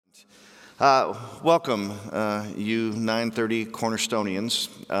Welcome, you 930 Cornerstonians,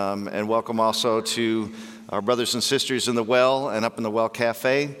 and welcome also to our brothers and sisters in the Well and up in the Well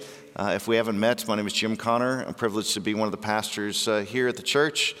Cafe. If we haven't met, my name is Jim Connor. I'm privileged to be one of the pastors here at the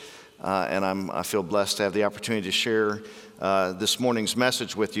church, and I feel blessed to have the opportunity to share this morning's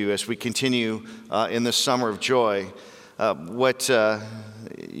message with you as we continue in this summer of joy. What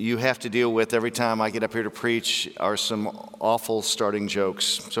you have to deal with every time I get up here to preach are some awful starting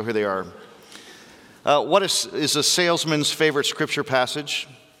jokes. So here they are. What is a salesman's favorite scripture passage?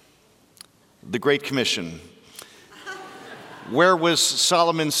 The Great Commission. Where was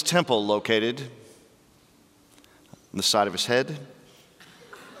Solomon's temple located? On the side of his head.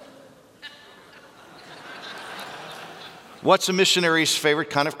 What's a missionary's favorite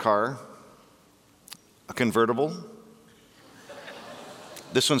kind of car? A convertible.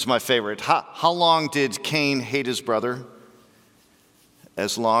 This one's my favorite. How long did Cain hate his brother?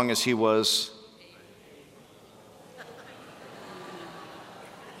 As long as he was...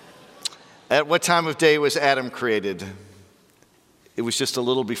 At what time of day was Adam created? It was just a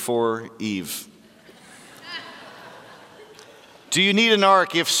little before Eve. Do you need an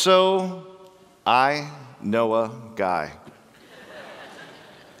ark? If so, I know a guy.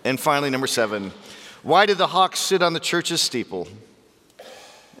 And finally, number 7. Why did the hawk sit on the church's steeple?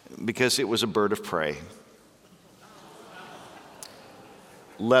 Because it was a bird of prey.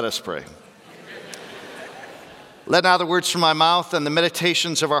 Let us pray. Let now the words from my mouth and the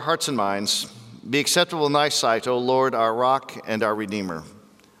meditations of our hearts and minds be acceptable in thy sight, O Lord, our rock and our redeemer.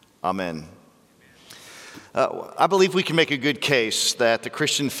 Amen. I believe we can make a good case that the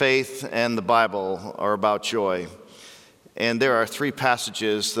Christian faith and the Bible are about joy. And there are 3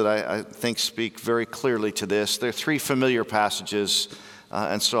 passages that I think speak very clearly to this. They're 3 familiar passages,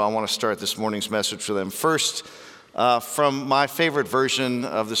 and so I want to start this morning's message for them. First, from my favorite version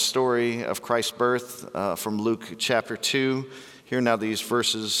of the story of Christ's birth, from Luke chapter 2. Hear now these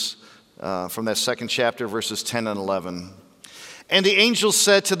verses from that second chapter, verses 10 and 11. And the angel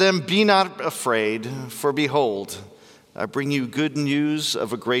said to them, "Be not afraid, for behold, I bring you good news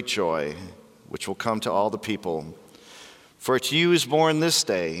of a great joy, which will come to all the people. For to you is born this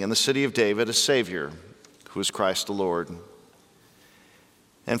day in the city of David a Savior, who is Christ the Lord."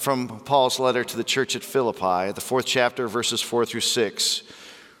 And from Paul's letter to the church at Philippi, the 4th chapter, verses 4 through 6.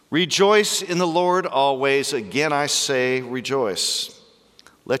 Rejoice in the Lord always. Again I say, rejoice.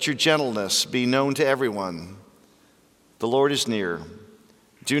 Let your gentleness be known to everyone. The Lord is near.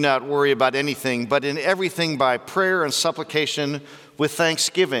 Do not worry about anything, but in everything by prayer and supplication with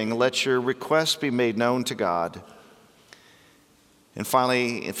thanksgiving, let your requests be made known to God. And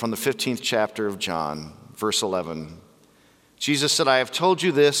finally, from the 15th chapter of John, verse 11. Jesus said, "I have told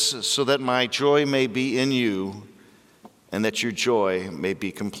you this so that my joy may be in you and that your joy may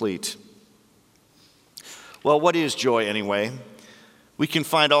be complete." Well, what is joy anyway? We can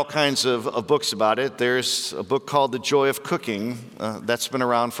find all kinds of books about it. There's a book called The Joy of Cooking. That's been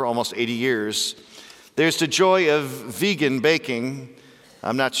around for almost 80 years. There's The Joy of Vegan Baking.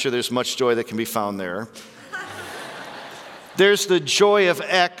 I'm not sure there's much joy that can be found there. There's The Joy of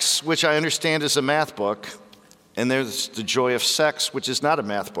X, which I understand is a math book. And there's The Joy of Sex, which is not a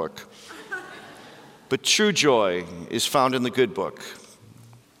math book. But true joy is found in the good book.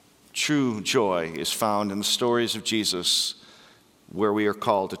 True joy is found in the stories of Jesus, where we are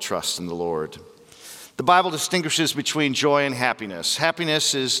called to trust in the Lord. The Bible distinguishes between joy and happiness.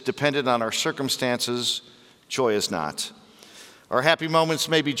 Happiness is dependent on our circumstances. Joy is not. Our happy moments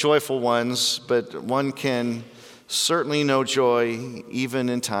may be joyful ones, but one can certainly know joy even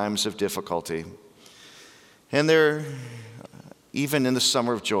in times of difficulty. And even in the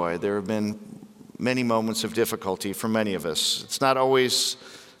summer of joy, there have been many moments of difficulty for many of us. It's not always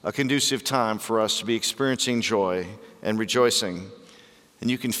a conducive time for us to be experiencing joy and rejoicing.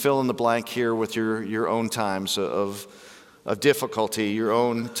 And you can fill in the blank here with your own times of difficulty, your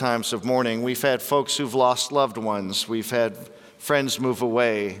own times of mourning. We've had folks who've lost loved ones. We've had friends move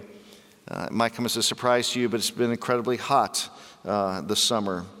away. It might come as a surprise to you, but it's been incredibly hot this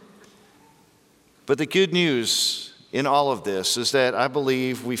summer. But the good news in all of this is that I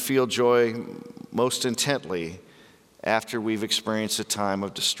believe we feel joy most intently after we've experienced a time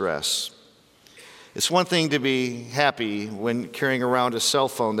of distress. It's one thing to be happy when carrying around a cell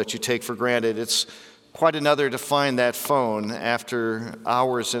phone that you take for granted. It's quite another to find that phone after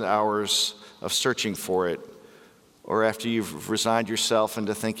hours and hours of searching for it, or after you've resigned yourself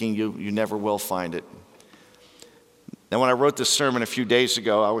into thinking you never will find it. Now, when I wrote this sermon a few days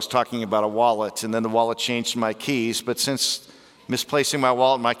ago, I was talking about a wallet, and then the wallet changed to my keys. But since misplacing my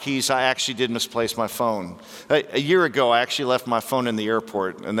wallet and my keys, I actually did misplace my phone. A year ago, I actually left my phone in the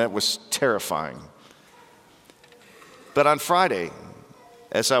airport, and that was terrifying. But on Friday,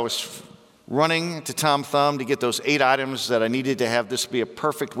 as I was running to Tom Thumb to get those 8 items that I needed to have this be a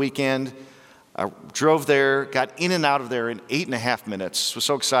perfect weekend, I drove there, got in and out of there in 8.5 minutes. Was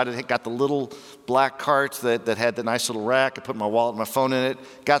so excited. I got the little black cart that had the nice little rack. I put my wallet and my phone in it,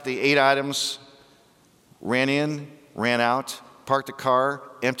 got the 8 items, ran in, ran out, parked the car,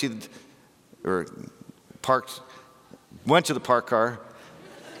 went to the parked car,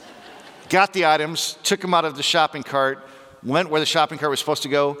 got the items, took them out of the shopping cart, went where the shopping cart was supposed to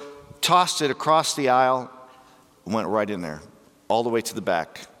go, tossed it across the aisle, went right in there, all the way to the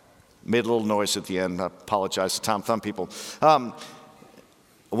back. Made a little noise at the end. I apologize to Tom Thumb people.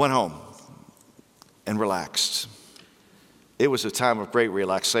 Went home and relaxed. It was a time of great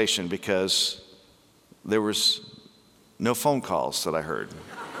relaxation because there was no phone calls that I heard.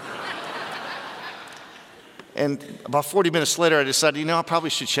 And about 40 minutes later, I decided, I probably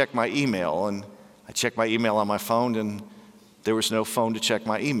should check my email. And I checked my email on my phone, and there was no phone to check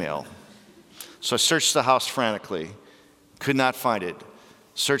my email. So I searched the house frantically, could not find it.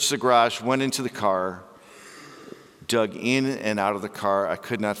 Searched the garage, went into the car, dug in and out of the car. I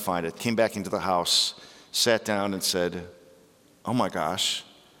could not find it. Came back into the house, sat down and said, oh my gosh,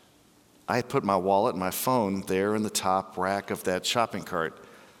 I had put my wallet and my phone there in the top rack of that shopping cart.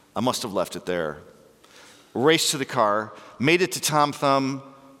 I must have left it there. Raced to the car, made it to Tom Thumb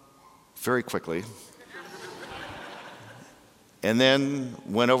very quickly, and then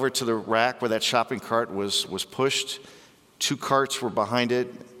went over to the rack where that shopping cart was pushed. 2 carts were behind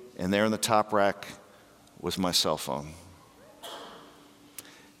it, and there in the top rack was my cell phone.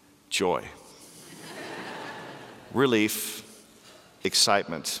 Joy. Relief.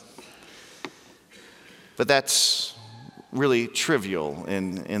 Excitement. But that's really trivial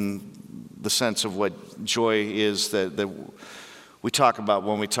in the sense of what joy is that we talk about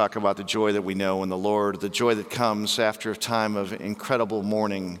when we talk about the joy that we know in the Lord, the joy that comes after a time of incredible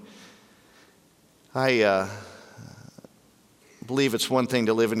mourning. I believe it's one thing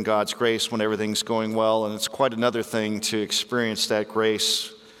to live in God's grace when everything's going well, and it's quite another thing to experience that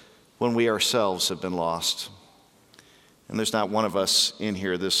grace when we ourselves have been lost. And there's not one of us in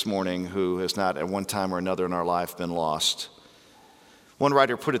here this morning who has not at one time or another in our life been lost. One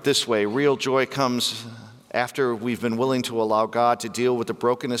writer put it this way: real joy comes after we've been willing to allow God to deal with the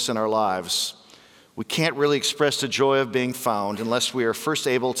brokenness in our lives. We can't really express the joy of being found unless we are first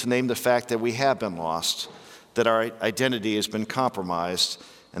able to name the fact that we have been lost, that our identity has been compromised,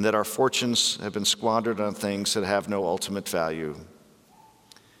 and that our fortunes have been squandered on things that have no ultimate value.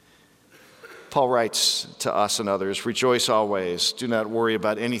 Paul writes to us and others, rejoice always, do not worry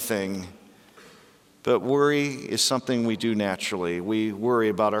about anything. But worry is something we do naturally. We worry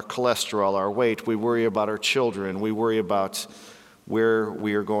about our cholesterol, our weight. We worry about our children. We worry about where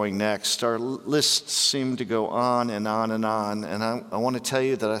we are going next. Our lists seem to go on and on and on. And I want to tell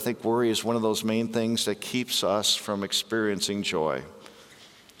you that I think worry is one of those main things that keeps us from experiencing joy.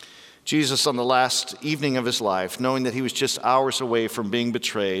 Jesus, on the last evening of his life, knowing that he was just hours away from being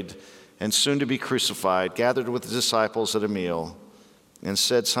betrayed and soon to be crucified, gathered with the disciples at a meal and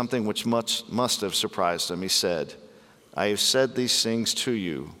said something which must have surprised them. He said, I have said these things to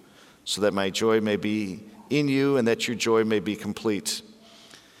you so that my joy may be in you and that your joy may be complete.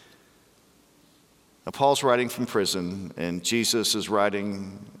 Now, Paul's writing from prison, and Jesus is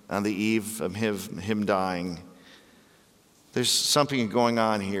writing on the eve of him dying. There's something going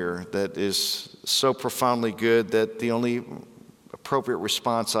on here that is so profoundly good that the only appropriate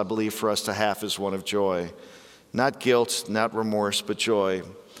response, I believe, for us to have is one of joy. Not guilt, not remorse, but joy.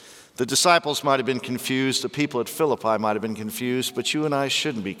 The disciples might have been confused. The people at Philippi might have been confused, but you and I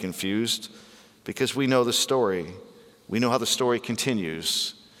shouldn't be confused because we know the story. We know how the story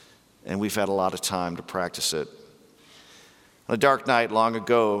continues, and we've had a lot of time to practice it. On a dark night long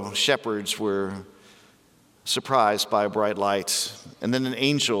ago, shepherds were surprised by a bright light, and then an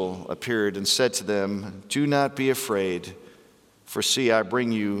angel appeared and said to them, do not be afraid, for see, I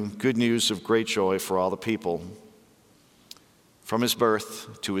bring you good news of great joy for all the people. From his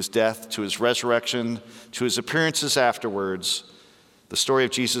birth to his death, to his resurrection, to his appearances afterwards, the story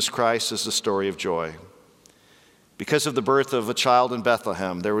of Jesus Christ is the story of joy. Because of the birth of a child in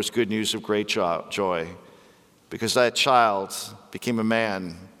Bethlehem, there was good news of great joy. Because that child became a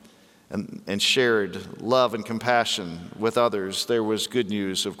man and shared love and compassion with others, there was good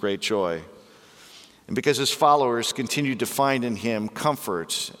news of great joy. And because his followers continued to find in him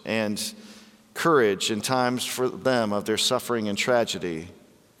comfort and courage in times for them of their suffering and tragedy,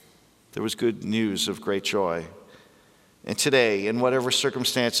 there was good news of great joy. And today, in whatever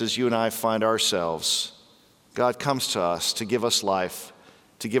circumstances you and I find ourselves, God comes to us to give us life,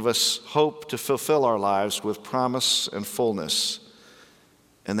 to give us hope to fulfill our lives with promise and fullness.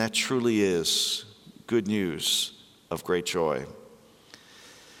 And that truly is good news of great joy.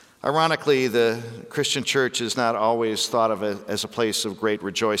 Ironically, the Christian church is not always thought of as a place of great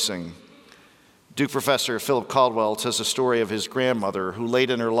rejoicing. Duke Professor Philip Caldwell tells a story of his grandmother who late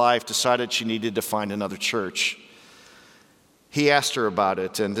in her life decided she needed to find another church. He asked her about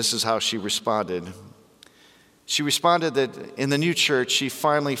it, and this is how she responded. She responded that in the new church, she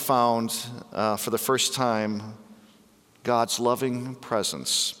finally found, for the first time, God's loving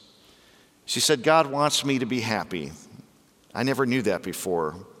presence. She said, God wants me to be happy. I never knew that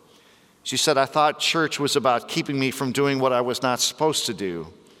before. She said, I thought church was about keeping me from doing what I was not supposed to do,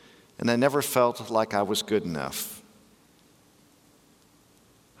 and I never felt like I was good enough.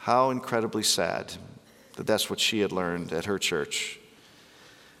 How incredibly sad that that's what she had learned at her church.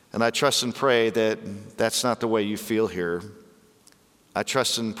 And I trust and pray that that's not the way you feel here. I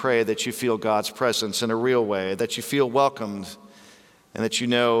trust and pray that you feel God's presence in a real way, that you feel welcomed, and that you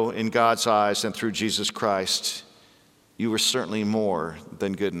know in God's eyes and through Jesus Christ, you were certainly more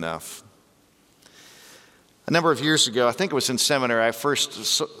than good enough. A number of years ago, I think it was in seminary, I first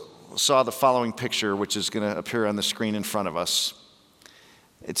saw the following picture, which is going to appear on the screen in front of us.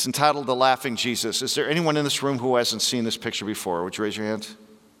 It's entitled The Laughing Jesus. Is there anyone in this room who hasn't seen this picture before? Would you raise your hand?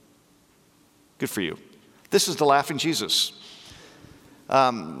 Good for you. This is the Laughing Jesus.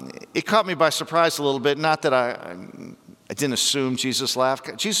 It caught me by surprise a little bit. Not that I didn't assume Jesus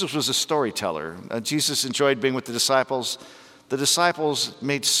laughed. Jesus was a storyteller. Jesus enjoyed being with the disciples. The disciples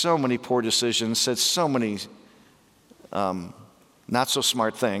made so many poor decisions, said so many not so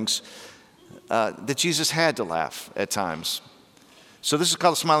smart things, that Jesus had to laugh at times. So this is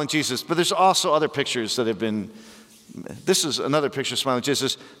called the Smiling Jesus, but there's also other pictures that have been, this is another picture of Smiling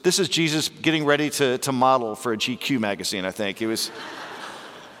Jesus. This is Jesus getting ready to model for a GQ magazine, I think. It's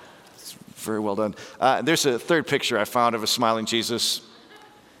very well done. There's a third picture I found of a Smiling Jesus.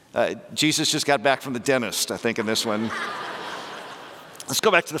 Jesus just got back from the dentist, I think, in this one. Let's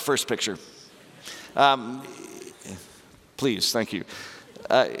go back to the first picture. Please, thank you.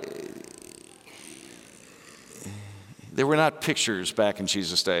 There were not pictures back in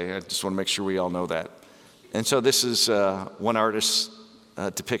Jesus' day. I just want to make sure we all know that. And so this is one artist's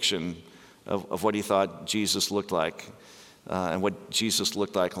depiction of what he thought Jesus looked like and what Jesus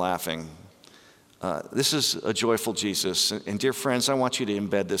looked like laughing. This is a joyful Jesus. And dear friends, I want you to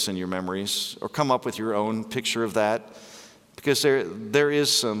embed this in your memories or come up with your own picture of that, because there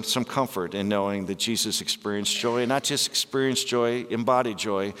is some comfort in knowing that Jesus experienced joy, and not just experienced joy, embodied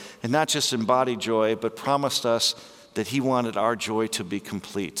joy, and not just embodied joy, but promised us that he wanted our joy to be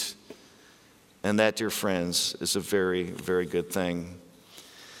complete. And that, dear friends, is a very, very good thing.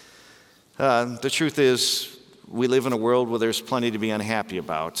 The truth is, we live in a world where there's plenty to be unhappy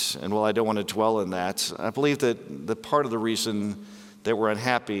about. And while I don't want to dwell in that, I believe that the part of the reason that we're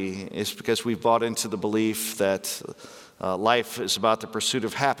unhappy is because we've bought into the belief that life is about the pursuit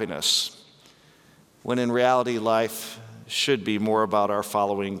of happiness, when in reality, life should be more about our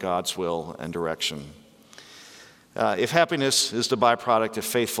following God's will and direction. If happiness is the byproduct of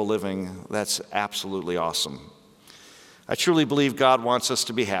faithful living, that's absolutely awesome. I truly believe God wants us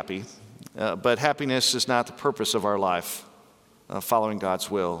to be happy, but happiness is not the purpose of our life. Following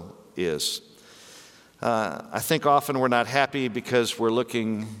God's will is. I think often we're not happy because we're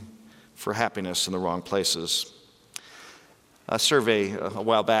looking for happiness in the wrong places. A survey a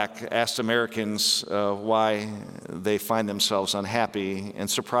while back asked Americans why they find themselves unhappy, and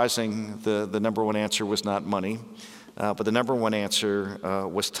surprising, the number one answer was not money, but the number one answer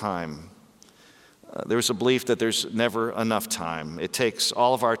was time. There's a belief that there's never enough time. It takes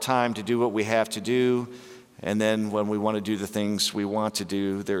all of our time to do what we have to do, and then when we want to do the things we want to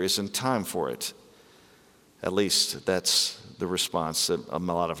do, there isn't time for it. At least that's the response that a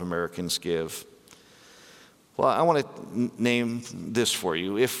lot of Americans give. Well, I want to name this for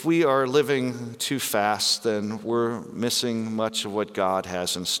you. If we are living too fast, then we're missing much of what God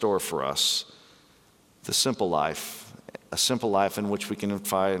has in store for us. The simple life, a simple life in which we can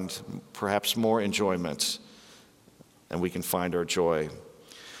find perhaps more enjoyment and we can find our joy.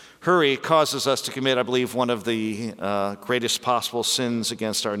 Hurry causes us to commit, I believe, one of the greatest possible sins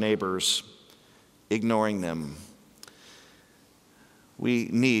against our neighbors, ignoring them. We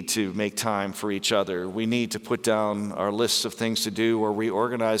need to make time for each other. We need to put down our lists of things to do or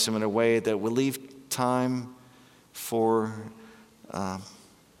reorganize them in a way that will leave time for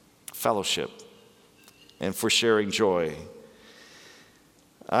fellowship and for sharing joy.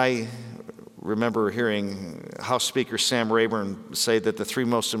 I remember hearing House Speaker Sam Rayburn say that the three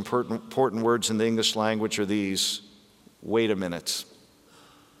most important words in the English language are these: wait a minute.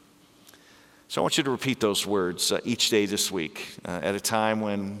 So I want you to repeat those words each day this week, at a time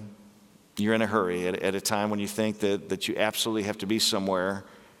when you're in a hurry, at a time when you think that you absolutely have to be somewhere.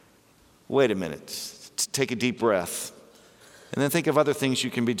 Wait a minute. Take a deep breath. And then think of other things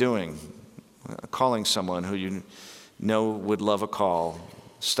you can be doing. Calling someone who you know would love a call.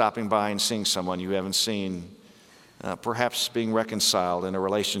 Stopping by and seeing someone you haven't seen. Perhaps being reconciled in a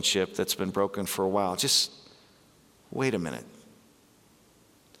relationship that's been broken for a while. Just wait a minute.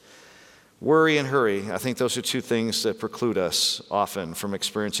 Worry and hurry, I think those are two things that preclude us often from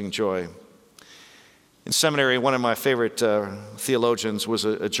experiencing joy. In seminary, one of my favorite theologians was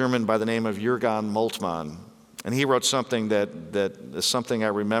a German by the name of Jürgen Moltmann. And he wrote something that is something I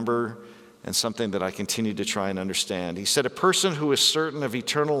remember and something that I continue to try and understand. He said, "A person who is certain of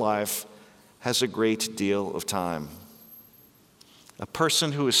eternal life has a great deal of time." A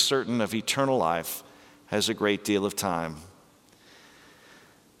person who is certain of eternal life has a great deal of time.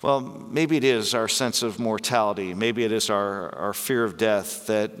 Well, maybe it is our sense of mortality. Maybe it is our fear of death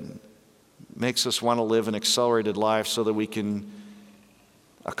that makes us want to live an accelerated life so that we can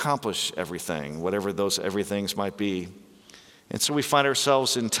accomplish everything, whatever those everythings might be. And so we find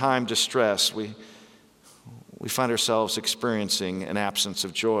ourselves in time distress. We find ourselves experiencing an absence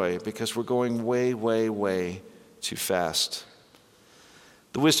of joy because we're going way, way, way too fast.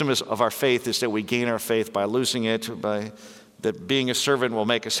 The wisdom of our faith is that we gain our faith by losing it, that being a servant will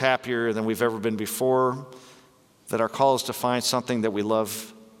make us happier than we've ever been before, that our call is to find something that we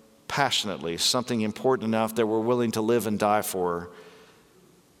love passionately, something important enough that we're willing to live and die for.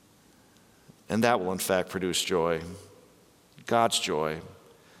 And that will in fact produce joy, God's joy,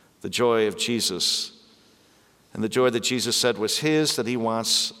 the joy of Jesus, and the joy that Jesus said was his, that he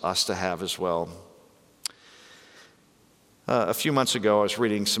wants us to have as well. A few months ago, I was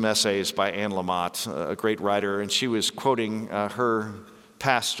reading some essays by Anne Lamott, a great writer, and she was quoting her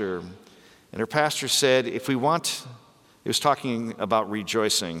pastor. And her pastor said, he was talking about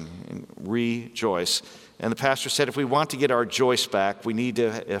rejoicing, and rejoice. And the pastor said, if we want to get our joy back, we need to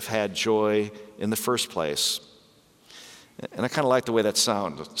have had joy in the first place. And I kind of like the way that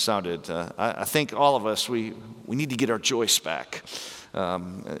sounded. I think all of us, we need to get our joy back.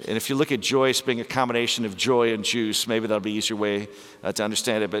 And if you look at Joyce being a combination of joy and juice, maybe that'll be an easier way to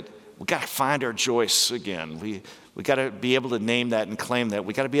understand it. But we got to find our Joyce again. We got to be able to name that and claim that.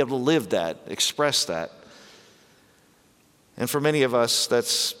 We got to be able to live that, express that. And for many of us,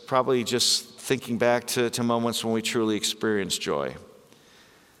 that's probably just thinking back to moments when we truly experienced joy.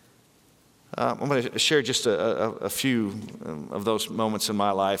 I'm going to share just a few of those moments in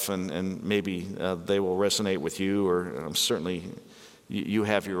my life, and maybe they will resonate with you, or certainly you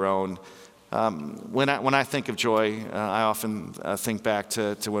have your own. When I think of joy, I often think back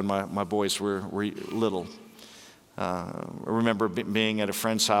to when my boys were little. I remember being at a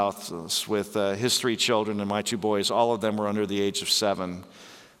friend's house with his 3 children and my 2 boys. All of them were under the age of 7.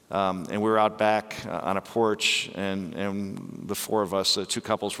 And we were out back on a porch, and the 4 of us, 2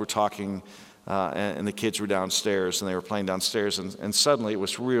 couples, were talking, and the kids were downstairs, and they were playing downstairs, and suddenly it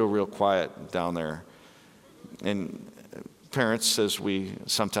was real quiet down there. And parents, as we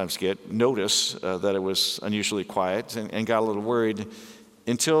sometimes get, notice that it was unusually quiet and got a little worried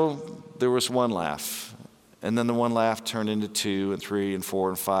until there was one laugh. And then the one laugh turned into 2 and 3 and 4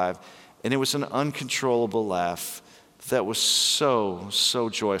 and 5. And it was an uncontrollable laugh that was so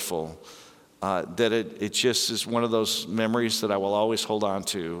joyful that it just is one of those memories that I will always hold on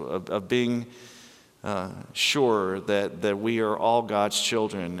to, of being sure that we are all God's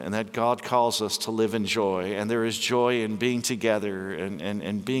children and that God calls us to live in joy. And there is joy in being together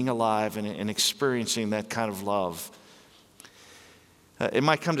and being alive and experiencing that kind of love. It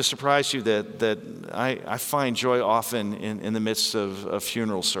might come to surprise you that I find joy often in the midst of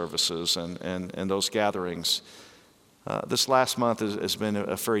funeral services and those gatherings. This last month has been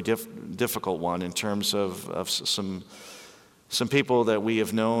a very difficult one in terms of some people that we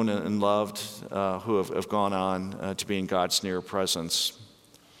have known and loved who have gone on to be in God's near presence.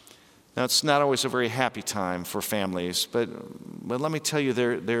 Now, it's not always a very happy time for families, but let me tell you,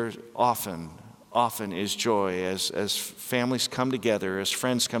 there often is joy as families come together, as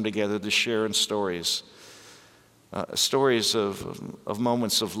friends come together to share in stories of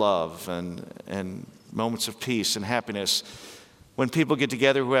moments of love and moments of peace and happiness. When people get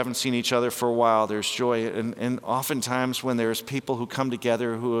together who haven't seen each other for a while, there's joy. And oftentimes when there's people who come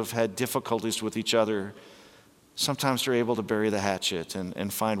together who have had difficulties with each other, sometimes they're able to bury the hatchet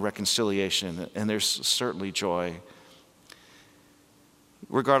and find reconciliation, and there's certainly joy.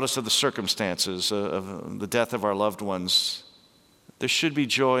 regardless of the circumstances of the death of our loved ones, there should be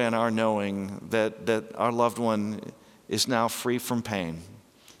joy in our knowing that our loved one is now free from pain,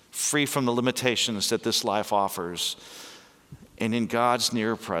 free from the limitations that this life offers, and in God's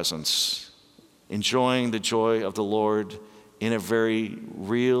near presence, enjoying the joy of the Lord in a very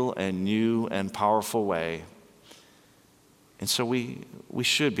real and new and powerful way. And so we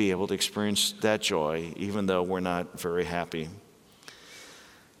should be able to experience that joy, even though we're not very happy.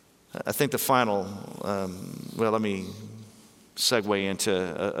 I think the final, let me segue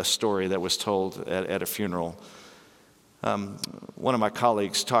into a story that was told at a funeral. One of my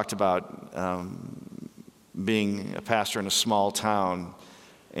colleagues talked about being a pastor in a small town,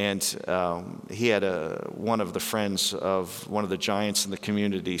 and he had one of the friends of one of the giants in the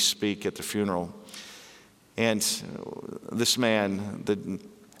community speak at the funeral. And this man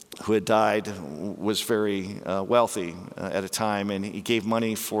who had died was very wealthy at a time, and he gave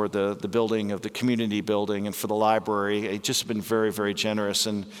money for the building of the community building and for the library. He'd just been very, very generous,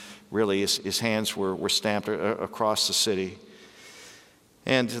 and really his hands were stamped across the city.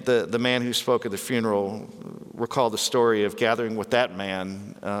 And the man who spoke at the funeral recalled the story of gathering with that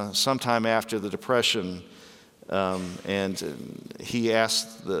man sometime after the Depression, and he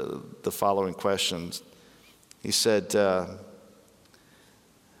asked the following questions. He said,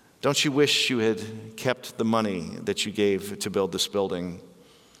 "Don't you wish you had kept the money that you gave to build this building?"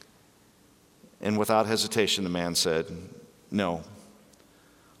 And without hesitation, the man said, "No.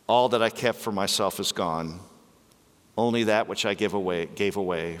 All that I kept for myself is gone. Only that which I gave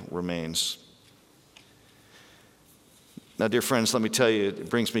away remains." Now, dear friends, let me tell you, it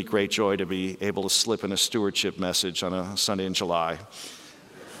brings me great joy to be able to slip in a stewardship message on a Sunday in July.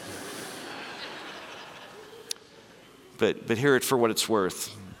 But hear it for what it's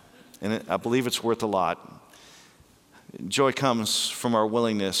worth, and I believe it's worth a lot. Joy comes from our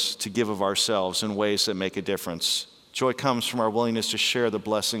willingness to give of ourselves in ways that make a difference. Joy comes from our willingness to share the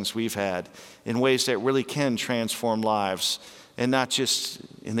blessings we've had in ways that really can transform lives, and not just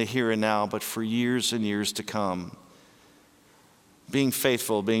in the here and now, but for years and years to come. Being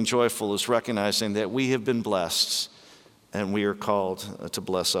faithful, being joyful is recognizing that we have been blessed, and we are called to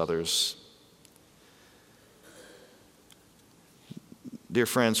bless others. Dear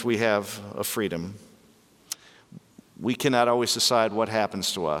friends, we have a freedom. We cannot always decide what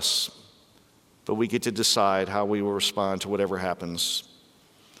happens to us, but we get to decide how we will respond to whatever happens.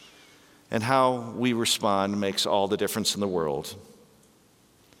 And how we respond makes all the difference in the world.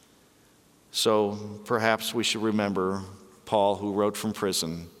 So perhaps we should remember Paul, who wrote from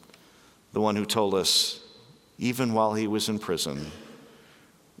prison, the one who told us, even while he was in prison,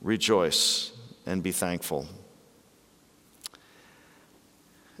 rejoice and be thankful.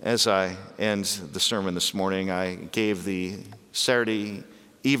 As I end the sermon this morning, I gave the Saturday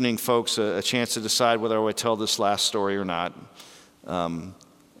evening folks a chance to decide whether I would tell this last story or not.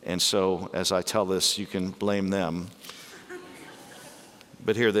 And so as I tell this, you can blame them.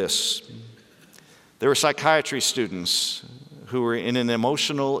 But hear this. There were psychiatry students who were in an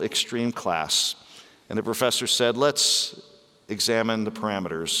emotional extreme class, and the professor said, "Let's examine the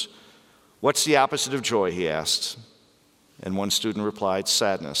parameters." "What's the opposite of joy?" he asked. And one student replied,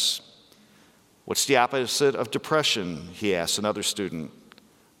 "Sadness." "What's the opposite of depression?" he asked another student.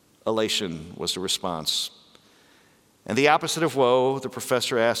 "Elation," was the response. "And the opposite of woe?" the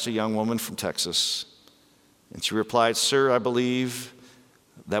professor asked a young woman from Texas. And she replied, "Sir, I believe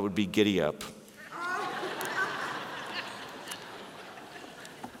that would be giddy up."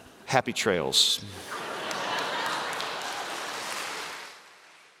 Happy trails.